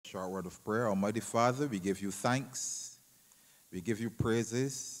Short word of prayer. Almighty Father, we give you thanks. We give you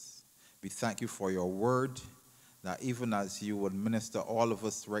praises. We thank you for your word, that even as you would minister all of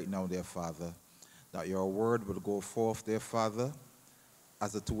us right now, dear Father, that your word will go forth, dear Father,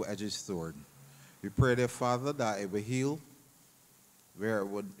 as a two-edged sword. We pray, dear Father, that it will heal where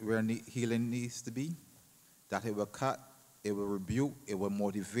healing needs to be, that it will cut, it will rebuke, it will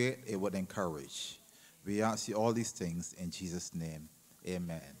motivate, it will encourage. We ask you all these things in Jesus' name.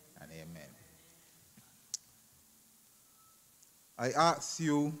 Amen and amen. I asked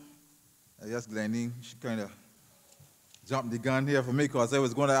you, yes, Glennie, she kind of jumped the gun here for me because I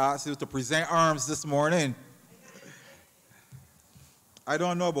was going to ask you to present arms this morning. I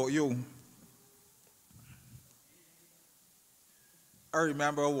don't know about you. I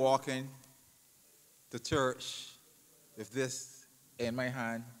remember walking to church with this in my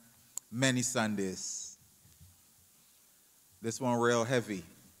hand many Sundays. This one real heavy,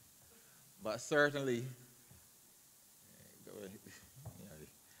 but certainly,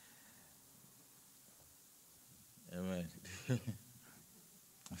 amen.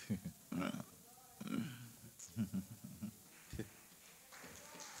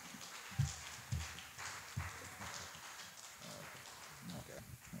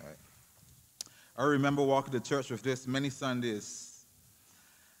 I remember walking to church with this many Sundays.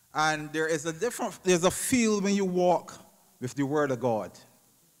 And there's a feel when you walk with the Word of God.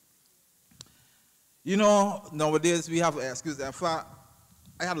 You know, nowadays we have excuses. In fact,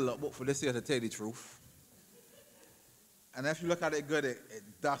 I had a little book for this year to tell you the truth. And if you look at it good, it's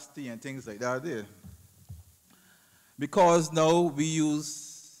dusty and things like that there. Because now we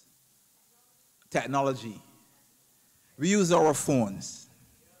use technology. We use our phones.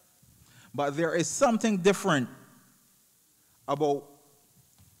 But there is something different about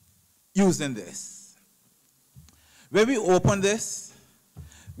using this. When we open this,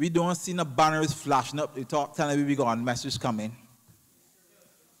 we don't see no banners flashing up. They telling we got a message coming.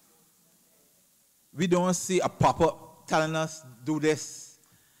 We don't see a pop-up telling us do this.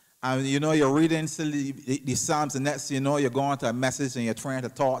 And you know, you're reading the Psalms, and next you know, you're going to a message and you're trying to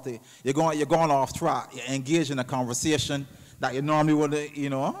talk. You're going off track. You're engaged in a conversation that you normally would, you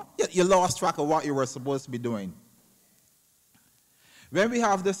know, you lost track of what you were supposed to be doing. When we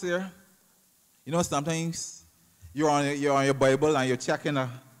have this here, you know, sometimes you're on your Bible and you're checking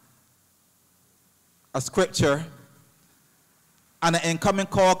a scripture, and an incoming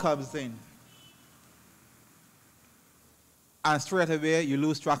call comes in. And straight away, you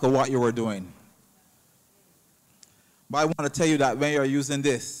lose track of what you were doing. But I want to tell you that when you're using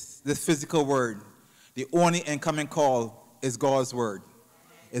this physical word, the only incoming call is God's word.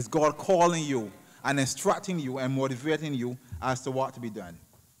 It's God calling you and instructing you and motivating you as to what to be done,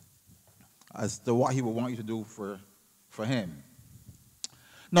 as to what he will want you to do for him.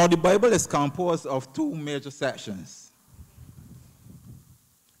 Now, the Bible is composed of two major sections.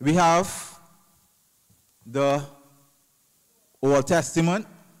 We have the Old Testament,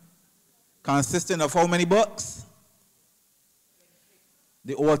 consisting of how many books?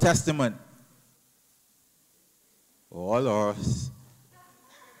 The Old Testament. Oh, Lord.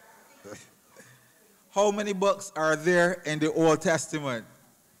 How many books are there in the Old Testament?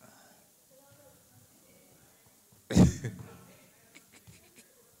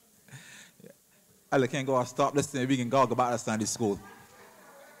 I can't go and stop listening. We can go back to Sunday school.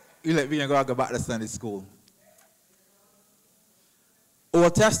 We can go back to Sunday school.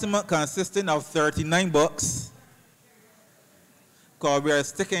 Old Testament consisting of 39 books. Because we are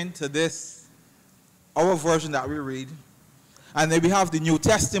sticking to this, our version that we read. And then we have the New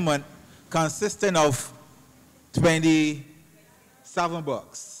Testament consisting of 27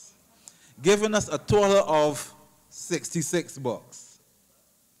 books, giving us a total of 66 books.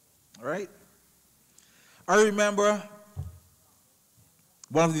 All right? I remember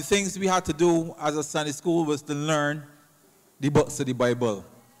one of the things we had to do as a Sunday school was to learn the books of the Bible.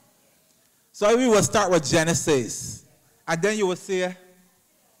 So we will start with Genesis. And then you will say,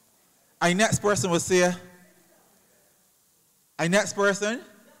 our next person will say, our next person.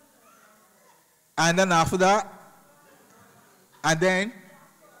 And then after that, and then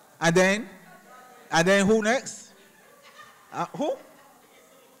who next? Who?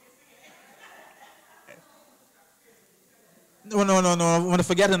 No, I'm going to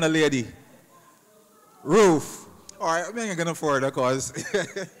forget a lady. Ruth. All right, I'm not going to further because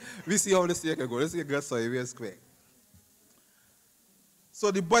we see how this year can go. This year goes so real quick.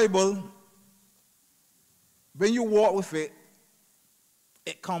 So the Bible, when you walk with it,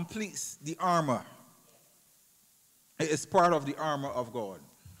 it completes the armor. It is part of the armor of God.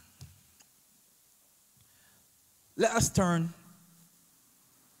 Let us turn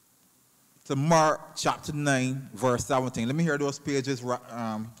to Mark chapter 9, verse 17. Let me hear those pages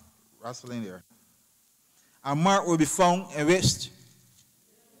rustling there. And Mark will be found in which?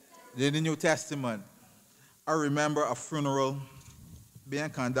 In the New Testament. I remember a funeral being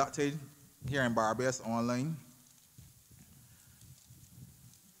conducted here in Barbados online.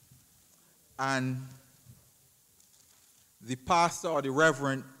 And the pastor or the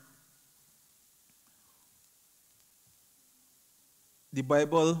reverend, the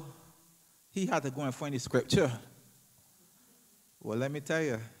Bible, he had to go and find the scripture. Well, let me tell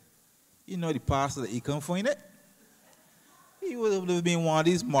you, you know the pastor that he couldn't find it? He would have been one of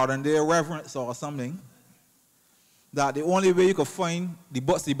these modern day reverends or something. That the only way you could find the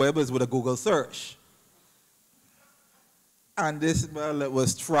books of the Bible is with a Google search. And this brother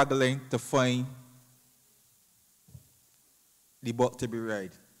was struggling to find the book to be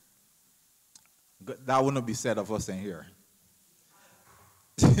read. That wouldn't be said of us in here.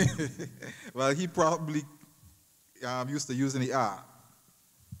 Well, he probably used to using the app.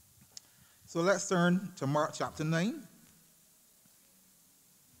 So let's turn to Mark chapter 9.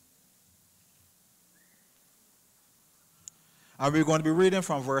 And we're going to be reading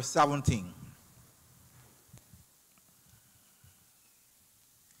from verse 17.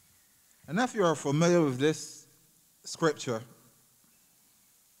 And if you are familiar with this scripture,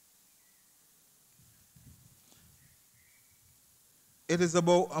 it is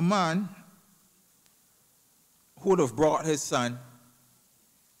about a man who would have brought his son,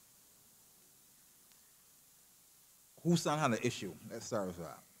 whose son had an issue. Let's start with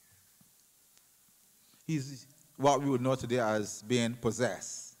that. He's what we would know today as being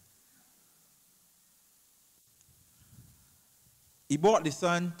possessed. He brought the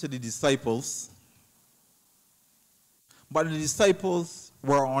son to the disciples, but the disciples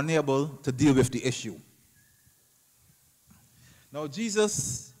were unable to deal with the issue. Now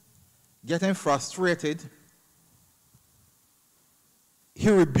Jesus, getting frustrated, he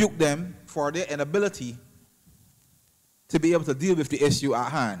rebuked them for their inability to be able to deal with the issue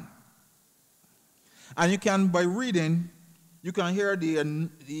at hand. And you can, by reading, you can hear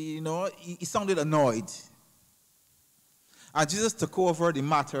he sounded annoyed. And Jesus took over the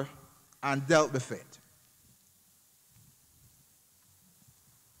matter and dealt with it.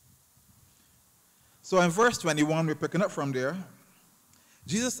 So in verse 21, we're picking up from there.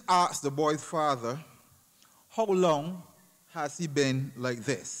 Jesus asked the boy's father, how long has he been like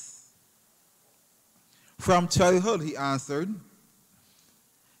this? From childhood, he answered.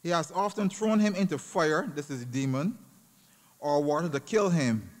 He has often thrown him into fire, this is a demon, or water to kill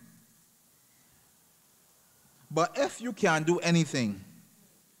him. But if you can do anything,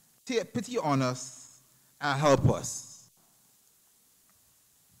 take pity on us and help us.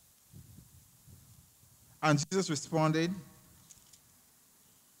 And Jesus responded,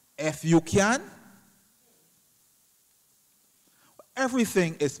 if you can,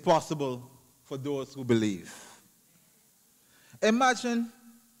 everything is possible for those who believe. Imagine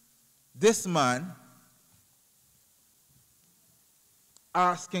this man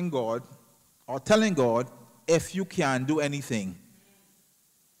asking God or telling God, if you can do anything,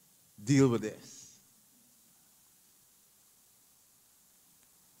 deal with this.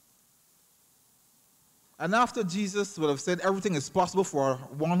 And after Jesus would have said everything is possible for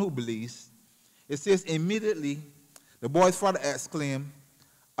one who believes, it says immediately the boy's father exclaimed,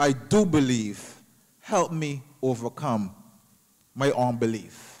 I do believe, help me overcome my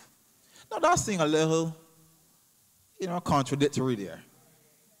unbelief. Now that's saying a little, contradictory there.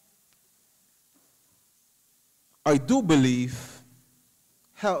 I do believe,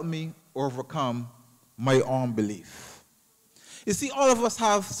 help me overcome my unbelief. You see, all of us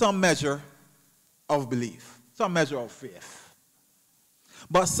have some measure of belief, some measure of faith.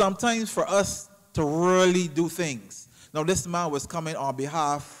 But sometimes for us to really do things. Now this man was coming on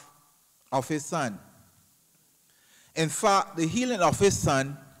behalf of his son. In fact, the healing of his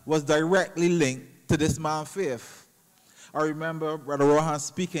son was directly linked to this man's faith. I remember Brother Rohan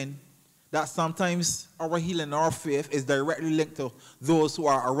speaking that sometimes our healing, our faith is directly linked to those who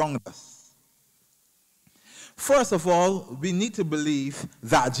are around us. First of all, we need to believe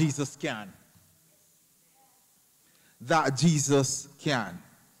that Jesus can. That Jesus can.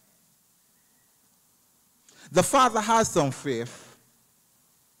 The father has some faith,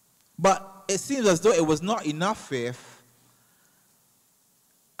 but it seems as though it was not enough faith,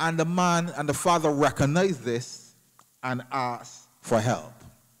 and the man and the father recognized this and asked for help.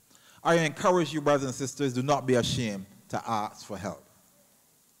 I encourage you, brothers and sisters, do not be ashamed to ask for help.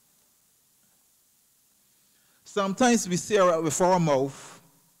 Sometimes we say with our mouth,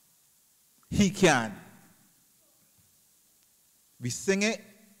 he can. We sing it,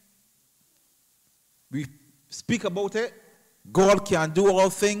 We speak about it. God can do all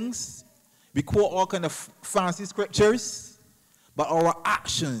things. We quote all kind of fancy scriptures. But our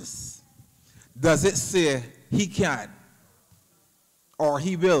actions, does it say he can or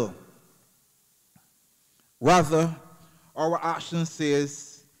he will? Rather, our action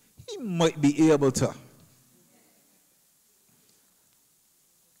says he might be able to.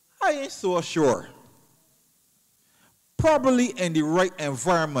 I ain't so sure. Probably in the right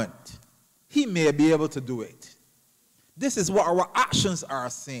environment, he may be able to do it. This is what our actions are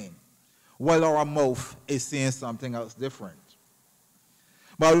saying, while our mouth is saying something else different.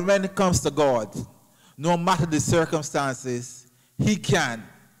 But when it comes to God, no matter the circumstances, he can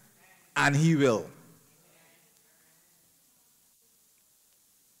and he will.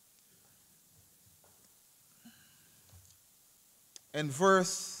 In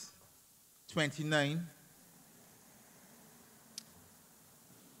verse 29,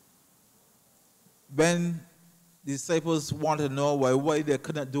 when the disciples wanted to know why they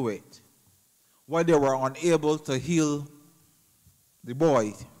couldn't do it, why they were unable to heal the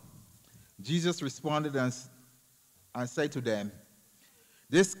boy, Jesus responded and said to them,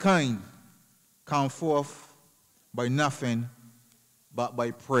 this kind come forth by nothing but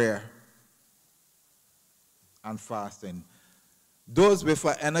by prayer and fasting. Those with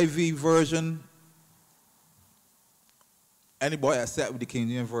an NIV version, anybody except with the King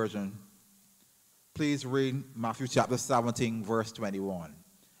James Version, please read Matthew chapter 17, verse 21.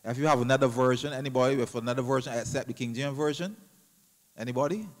 If you have another version, anybody with another version except the King James Version?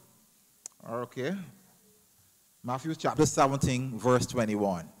 Anybody? Okay. Matthew chapter 17, verse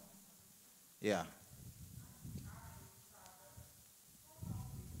 21. Yeah.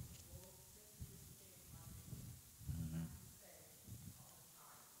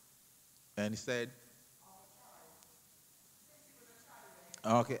 And he said,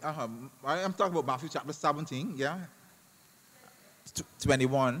 okay, I'm talking about Matthew chapter 17, yeah?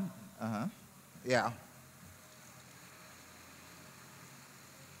 21, yeah.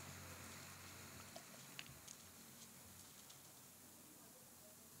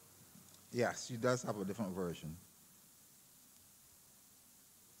 Yes, she does have a different version.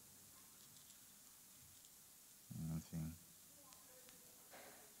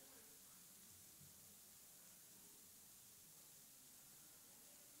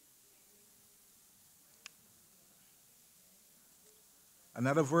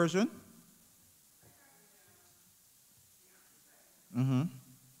 Another version?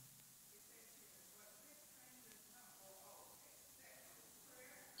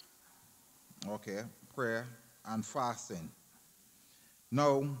 Okay, prayer and fasting.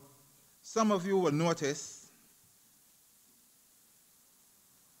 Now, some of you will notice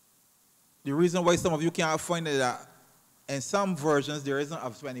the reason why some of you can't find it that in some versions there isn't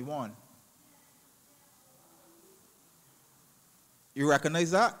of 21. You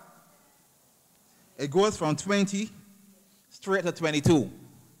recognize that? It goes from 20 straight to 22.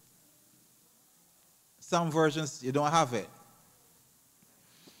 Some versions you don't have it.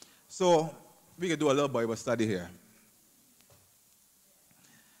 So we can do a little Bible study here.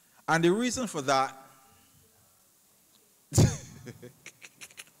 And the reason for that,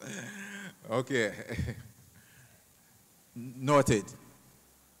 okay, noted.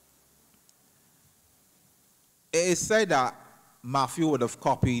 It is said that Matthew would have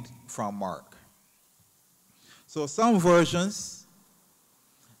copied from Mark. So some versions,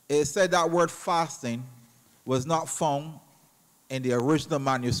 it said that word fasting was not found in the original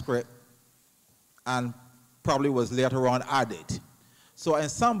manuscript and probably was later on added. So in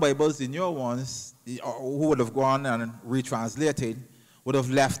some Bibles, the newer ones, who would have gone and retranslated, would have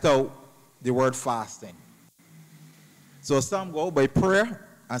left out the word fasting. So some go by prayer,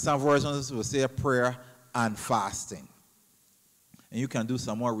 and some versions will say prayer and fasting. And you can do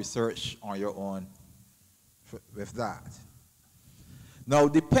some more research on your own with that. Now,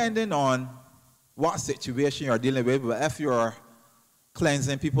 depending on what situation you're dealing with, but if you're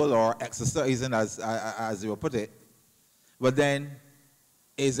cleansing people or exercising, as you will put it, but then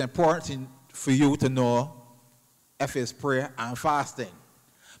it's important for you to know if it's prayer and fasting.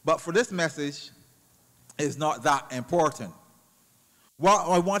 But for this message, it's not that important. What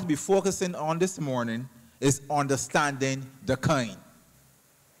I want to be focusing on this morning is understanding the kind.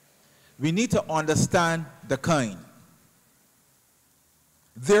 We need to understand the kind.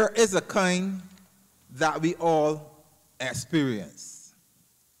 There is a kind that we all experience.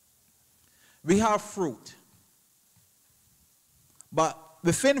 We have fruit. But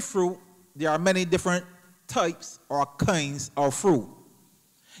within fruit, there are many different types or kinds of fruit.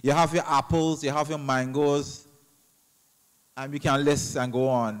 You have your apples, you have your mangoes, and we can list and go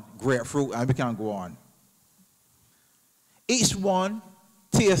on, grapefruit, and we can go on. Each one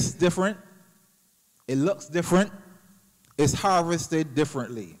tastes different, it looks different, it's harvested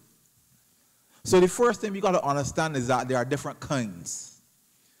differently. So the first thing we got to understand is that there are different kinds.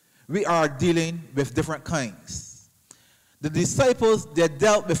 We are dealing with different kinds. The disciples, they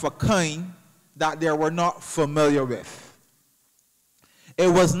dealt with a kind that they were not familiar with. It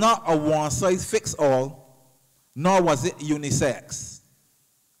was not a one-size-fits-all, nor was it unisex.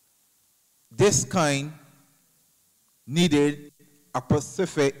 This kind needed a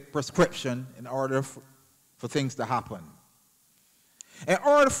specific prescription in order for things to happen. In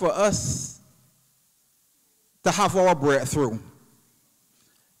order for us to have our breakthrough,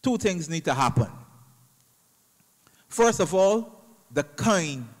 two things need to happen. First of all, the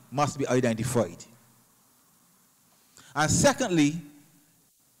kind must be identified. And secondly,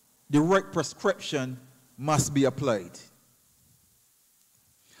 the right prescription must be applied.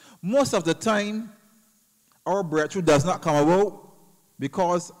 Most of the time, our breakthrough does not come about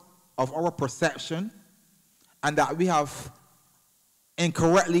because of our perception and that we have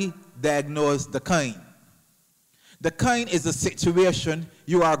incorrectly diagnosed the kind. The kind is the situation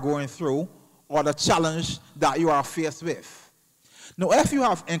you are going through or the challenge that you are faced with. Now, if you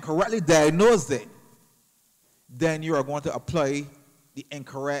have incorrectly diagnosed it, then you are going to apply the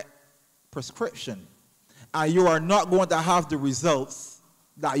incorrect prescription. And you are not going to have the results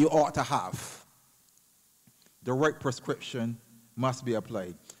that you ought to have. The right prescription must be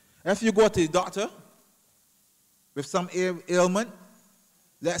applied. If you go to the doctor with some ailment,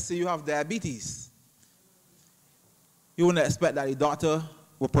 let's say you have diabetes, you wouldn't expect that the doctor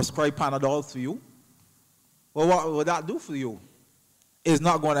will prescribe Panadol for you. Well, what will that do for you? It's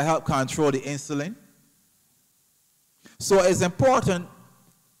not going to help control the insulin. So it's important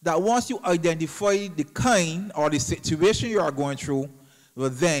that once you identify the kind or the situation you are going through, well,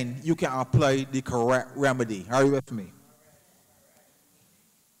 then you can apply the correct remedy. Are you with me?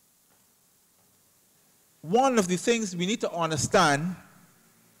 One of the things we need to understand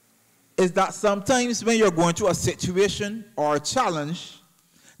is that sometimes when you're going through a situation or a challenge,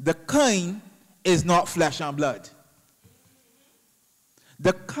 the kind is not flesh and blood.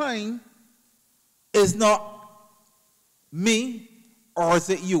 The kind is not me or is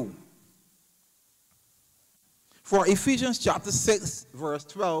it you. For Ephesians chapter 6 verse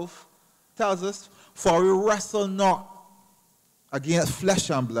 12 tells us, for we wrestle not against flesh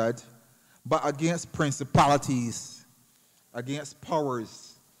and blood, but against principalities, against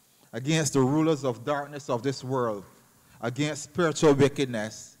powers, against the rulers of darkness of this world, against spiritual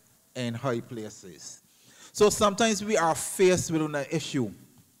wickedness in high places. So sometimes we are faced with an issue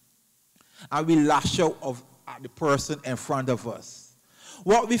and we lash out at the person in front of us.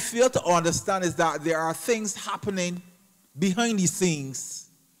 What we fail to understand is that there are things happening behind the scenes,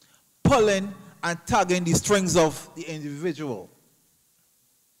 pulling and tugging the strings of the individual.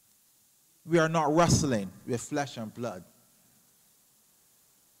 We are not wrestling with flesh and blood.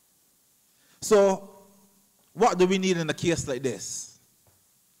 So, what do we need in a case like this?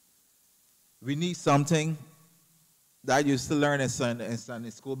 We need something that I used to learn in Sunday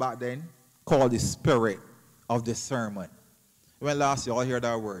school back then called the spirit of discernment. When last you all hear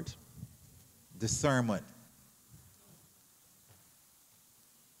that word? Discernment.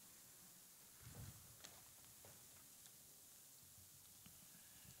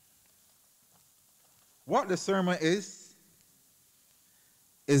 What discernment is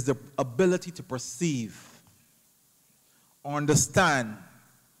the ability to perceive, understand,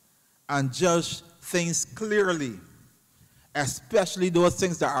 and judge things clearly, especially those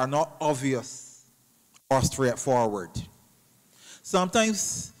things that are not obvious or straightforward.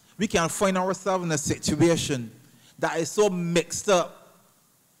 Sometimes we can find ourselves in a situation that is so mixed up,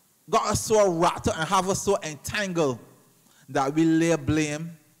 got us so wrapped up and have us so entangled that we lay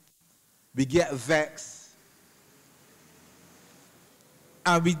blame, we get vexed,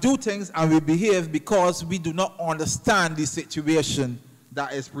 and we do things and we behave because we do not understand the situation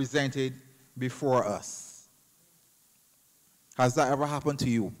that is presented before us. Has that ever happened to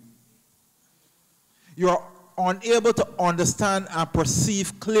you? You're unable to understand and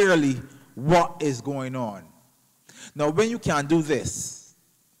perceive clearly what is going on. Now, when you can do this,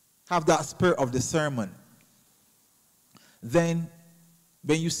 have that spirit of discernment, then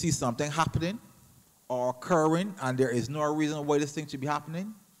when you see something happening or occurring and there is no reason why this thing should be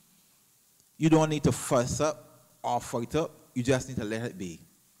happening, you don't need to fuss up or fight up. You just need to let it be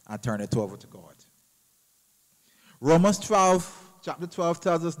and turn it over to God. Romans 12, chapter 12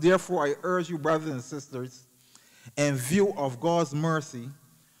 tells us, therefore I urge you, brothers and sisters, in view of God's mercy,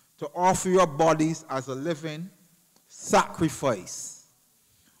 to offer your bodies as a living sacrifice,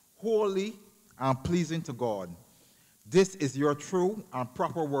 holy and pleasing to God. This is your true and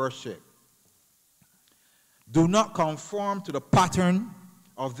proper worship. Do not conform to the pattern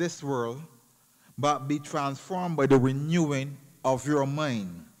of this world, but be transformed by the renewing of your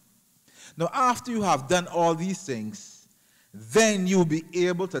mind. Now, after you have done all these things, then you'll be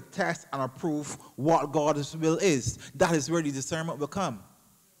able to test and approve what God's will is. That is where the discernment will come.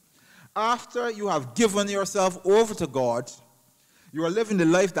 After you have given yourself over to God, you are living the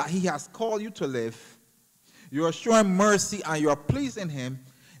life that He has called you to live, you are showing mercy and you are pleasing Him,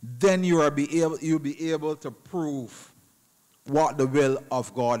 then you'll be able to prove what the will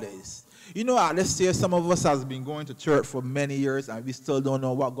of God is. You know, at this stage, some of us has been going to church for many years and we still don't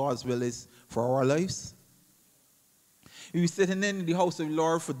know what God's will is for our lives. We've been sitting in the house of the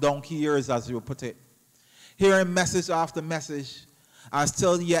Lord for donkey years, as you put it, hearing message after message, and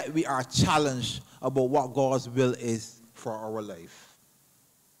still yet we are challenged about what God's will is for our life.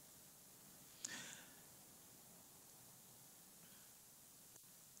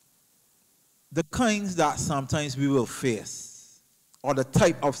 The kinds that sometimes we will face, or the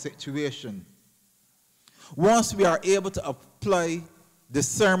type of situation, once we are able to apply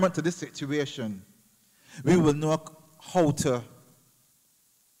discernment to this situation, we will know how to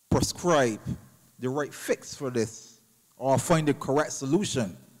prescribe the right fix for this or find the correct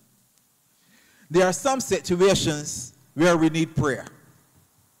solution. There are some situations where we need prayer.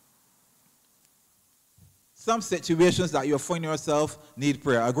 Some situations that you're finding yourself need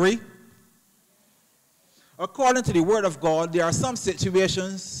prayer. Agree? According to the Word of God, there are some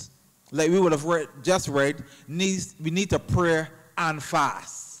situations, like we would have just read, we need to pray and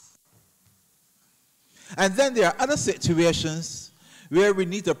fast. And then there are other situations where we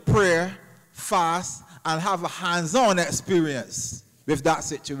need to pray, fast, and have a hands-on experience with that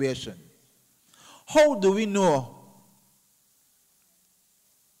situation. How do we know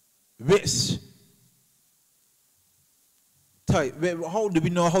which type? How do we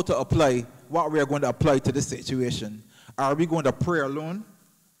know how to apply what we are going to apply to this situation? Are we going to pray alone?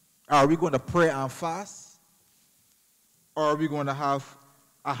 Are we going to pray and fast? Or are we going to have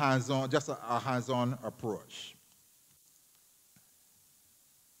a hands-on, just a hands-on approach?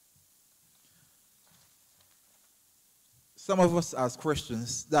 Some of us as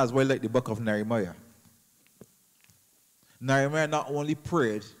Christians, that's why I like the book of Nehemiah. Nehemiah not only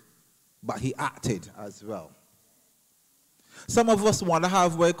prayed, but he acted as well. Some of us want to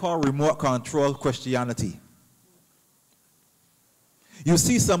have what we call remote control Christianity. You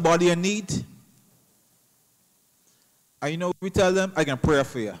see somebody in need, and you know, we tell them, I can pray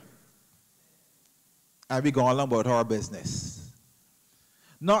for you. And we go along about our business.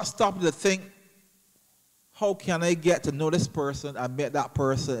 Not stop to think, how can I get to know this person and meet that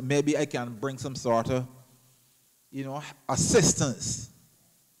person? Maybe I can bring some sort of, assistance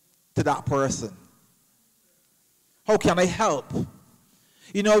to that person. How can I help?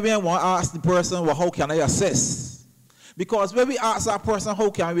 We want to ask the person, well, how can I assist? Because when we ask that person,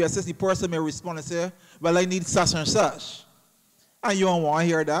 how can we assist, the person may respond and say, well, I need such and such. And you don't want to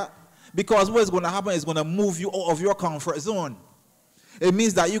hear that. Because what's going to happen is going to move you out of your comfort zone. It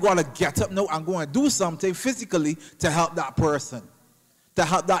means that you got to get up now and go and do something physically to help that person, to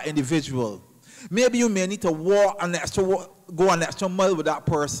help that individual. Maybe you may need to go an extra mile with that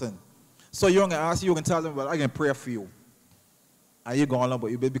person. So you're going to ask, you can tell them, well, I can pray for you. And you're going along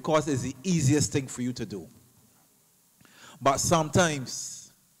with you because it's the easiest thing for you to do. But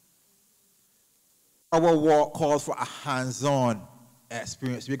sometimes our walk calls for a hands-on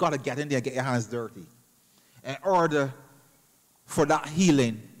experience. We got to get in there and get your hands dirty in order for that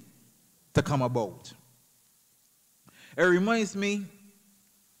healing to come about. It reminds me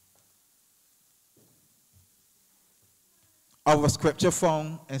of a scripture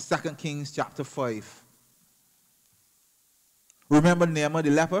found in 2 Kings chapter 5. Remember Naaman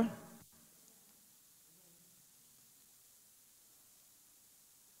the leper?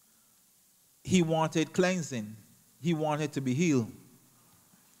 He wanted cleansing. He wanted to be healed.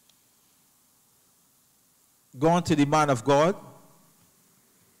 Going to the man of God.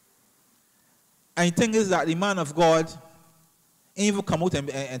 And the thing is that the man of God ain't even come out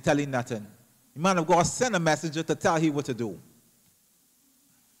and tell him nothing. The man of God sent a messenger to tell him what to do.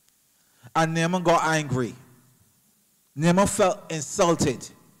 And Naaman got angry. Naaman felt insulted.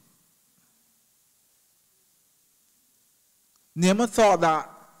 Naaman thought that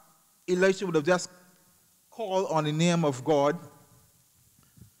Elisha would have just called on the name of God,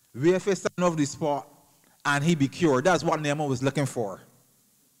 wait for stand off the spot, and he be cured. That's what Naaman was looking for.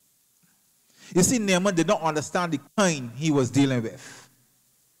 You see, Naaman did not understand the kind he was dealing with.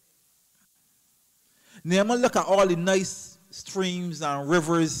 Naaman looked at all the nice streams and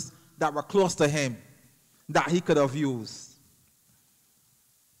rivers that were close to him that he could have used.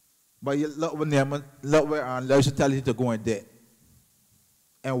 But you look with Naaman, look where Elisha tell you to go in there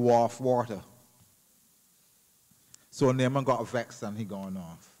and wash water. So Naaman got vexed and he gone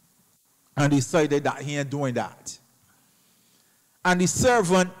off. And decided that he ain't doing that. And the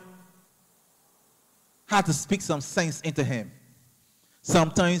servant had to speak some sense into him.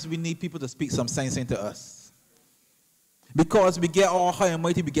 Sometimes we need people to speak some sense into us. Because we get all high and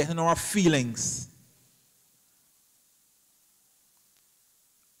mighty, we get in our feelings.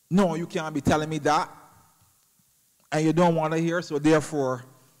 No, you can't be telling me that. And you don't want to hear, so therefore,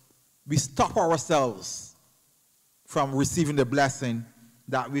 we stop ourselves from receiving the blessing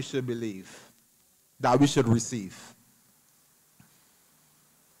that we should believe, that we should receive.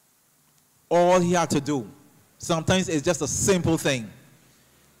 All he had to do, sometimes it's just a simple thing.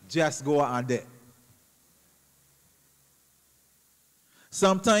 Just go and do it.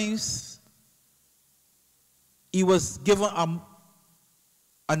 Sometimes he was given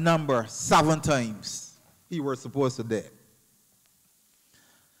a number 7 times he was supposed to do it.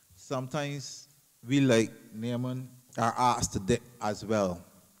 Sometimes we, like Naaman, are asked to dip as well.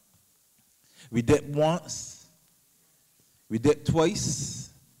 We dip once, we dip twice,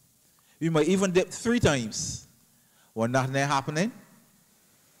 we might even dip 3 times. When nothing ain't happening,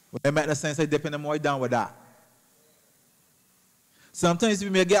 it makes no sense of dipping them way down with that. Sometimes we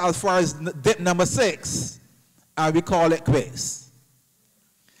may get as far as dip number 6, and we call it quits.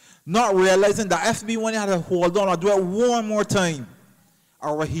 Not realizing that if we wanted to hold on or do it one more time,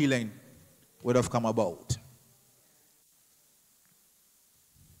 our healing would have come about.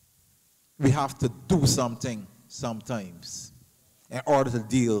 We have to do something sometimes in order to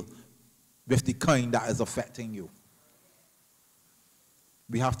deal with the kind that is affecting you.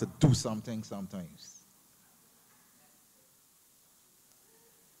 We have to do something sometimes.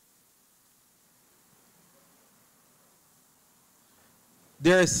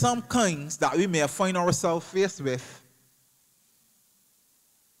 There are some kinds that we may find ourselves faced with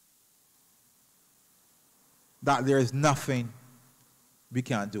that there is nothing we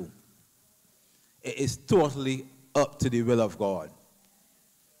can do. It is totally up to the will of God.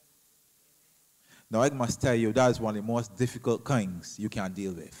 Now, I must tell you, that is one of the most difficult kinds you can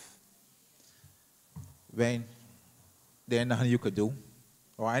deal with. When there's nothing you could do,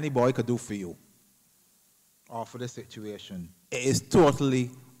 or anybody could do for you, or for the situation. It is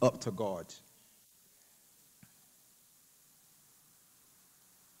totally up to God.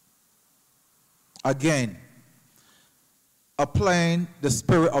 Again, applying the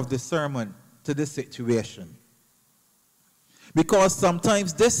spirit of discernment to this situation. Because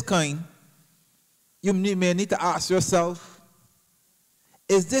sometimes this kind, you may need to ask yourself,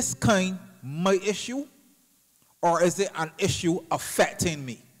 is this kind my issue, or is it an issue affecting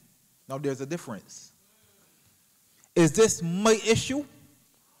me? Now there's a difference. Is this my issue,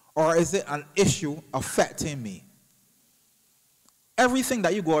 or is it an issue affecting me? Everything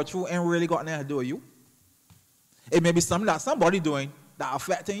that you go through ain't really got nothing to do with you. It may be something that somebody doing that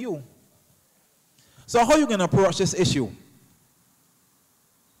affecting you. So how are you going to approach this issue?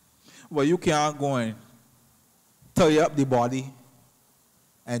 Well, you can't go and tie up the body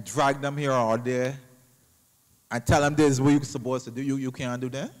and drag them here or there and tell them this is what you're supposed to do. You can't do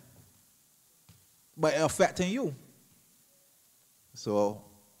that. But it's affecting you. So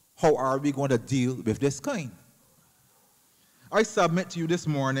how are we going to deal with this kind? I submit to you this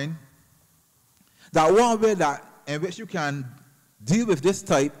morning that one way that in which you can deal with this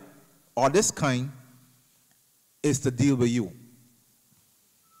type or this kind is to deal with you.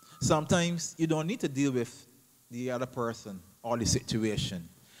 Sometimes you don't need to deal with the other person or the situation.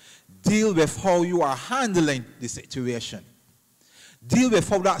 Deal with how you are handling the situation. Deal with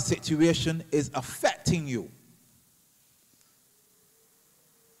how that situation is affecting you.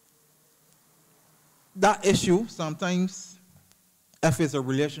 That issue, sometimes, if it's a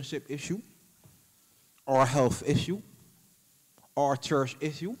relationship issue, or a health issue, or a church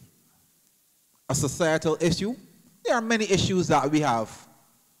issue, a societal issue, there are many issues that we have.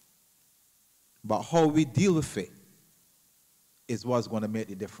 But how we deal with it is what's going to make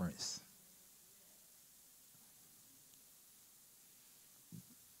the difference.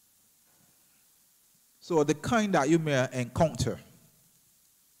 So the kind that you may encounter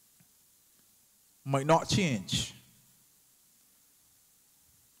might not change,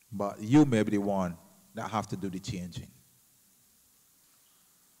 but you may be the one that have to do the changing.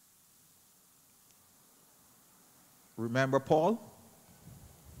 Remember Paul?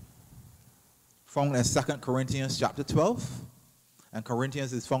 Found in 2 Corinthians chapter 12. And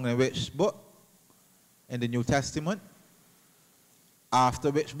Corinthians is found in which book? in the New Testament.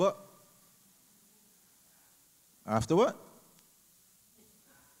 After which book? After what?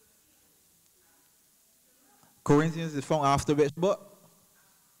 Corinthians is found after which book?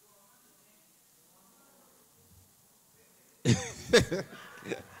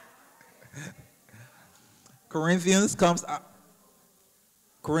 Corinthians comes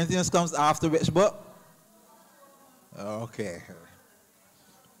after which book? Okay.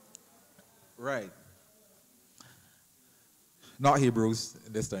 Right. Not Hebrews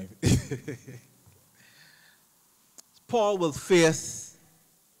this time. Paul was faced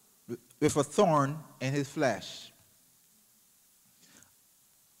with a thorn in his flesh.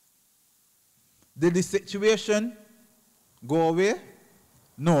 Did the situation go away?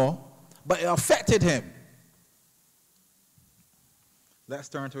 No, but it affected him. Let's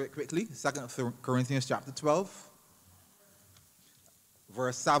turn to it quickly. 2 Corinthians chapter 12,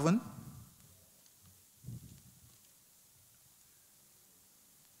 verse 7.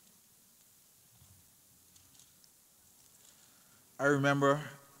 I remember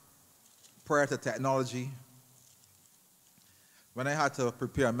prior to technology, when I had to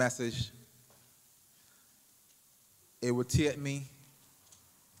prepare a message, it would take me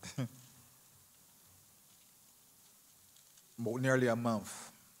about nearly a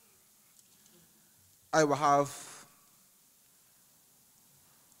month. I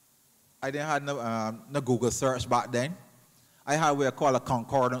didn't have no Google search back then. I had what I call a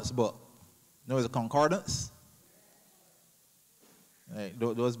concordance book. You know what a concordance? Right,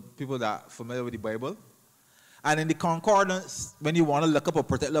 those people that are familiar with the Bible. And in the concordance, when you want to look up a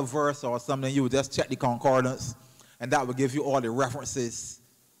particular verse or something, you would just check the concordance, and that will give you all the references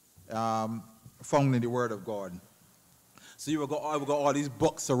found in the Word of God. So I would got all these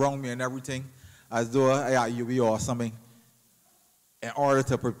books around me and everything, as though I had UV or something, in order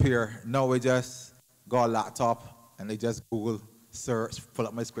to prepare. Now we just got a laptop, and they just Google search, pull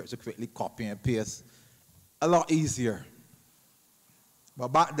up my scripture quickly, copy and paste. A lot easier. But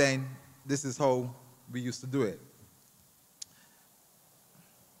back then, this is how we used to do it.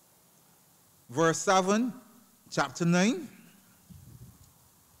 Verse 7, chapter 9.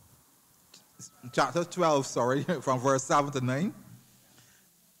 Chapter 12, sorry, from verse 7 to 9.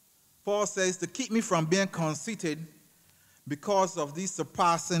 Paul says, to keep me from being conceited because of these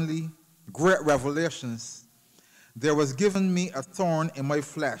surpassingly great revelations, there was given me a thorn in my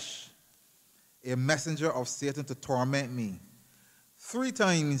flesh, a messenger of Satan to torment me. 3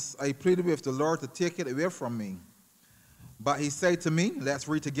 times I pleaded with the Lord to take it away from me. But he said to me, let's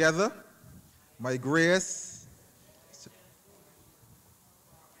read together, my grace.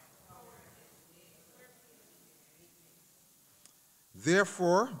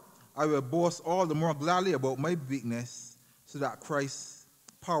 Therefore, I will boast all the more gladly about my weakness, so that Christ's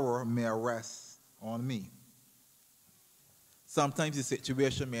power may rest on me. Sometimes the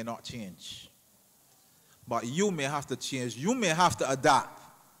situation may not change, but you may have to change. You may have to adapt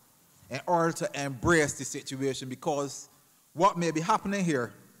in order to embrace the situation, because what may be happening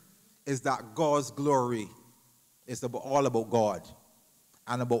here is that God's glory is all about God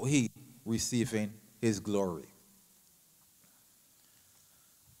and about He receiving His glory.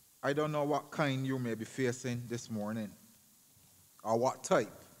 I don't know what kind you may be facing this morning or what type,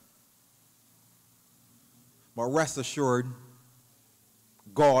 but rest assured,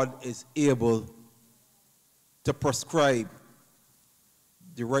 God is able to prescribe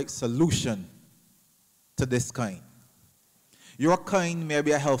the right solution to this kind. Your kind may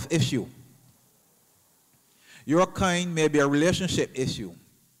be a health issue. Your kind may be a relationship issue.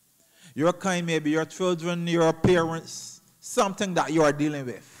 Your kind may be your children, your parents, something that you are dealing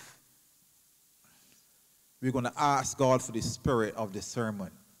with. We're going to ask God for the spirit of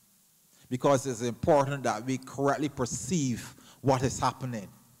discernment, because it's important that we correctly perceive what is happening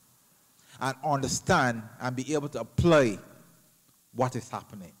and understand and be able to apply what is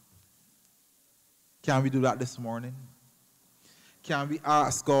happening. Can we do that this morning? Can we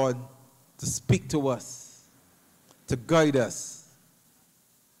ask God to speak to us, to guide us,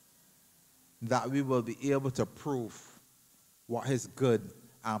 that we will be able to prove what His good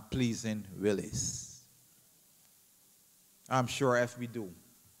and pleasing will is? I'm sure if we do,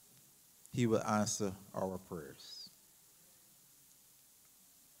 He will answer our prayers.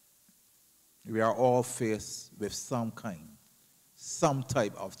 We are all faced with some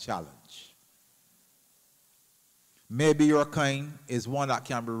type of challenge. Maybe your kind is one that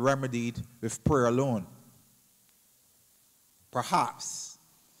can be remedied with prayer alone. Perhaps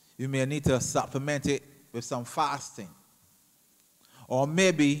you may need to supplement it with some fasting. Or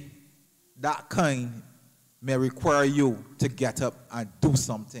maybe that kind may require you to get up and do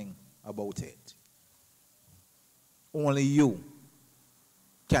something about it. Only you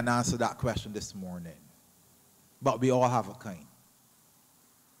can answer that question this morning. But we all have a kind.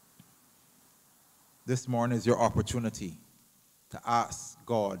 This morning is your opportunity to ask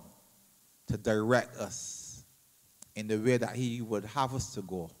God to direct us in the way that he would have us to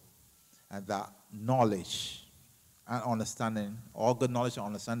go. And that knowledge and understanding, all good knowledge and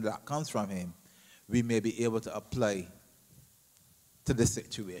understanding that comes from him, we may be able to apply to this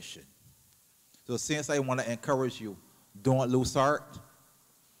situation. So since I want to encourage you, don't lose heart.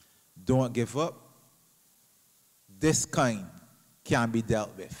 Don't give up. This kind can be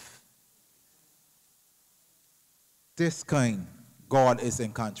dealt with. This kind, God is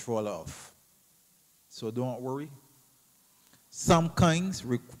in control of. So don't worry. Some kinds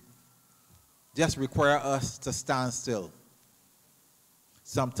just require us to stand still.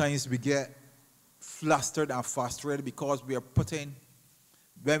 Sometimes we get flustered and frustrated because we are putting,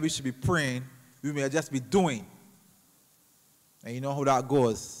 when we should be praying, we may just be doing. And you know how that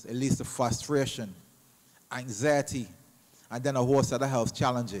goes. It leads to frustration, anxiety, and then a whole set of health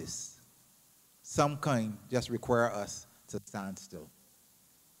challenges. Some kind just require us to stand still.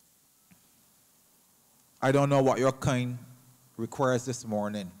 I don't know what your kind requires this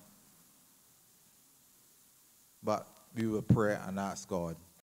morning, but we will pray and ask God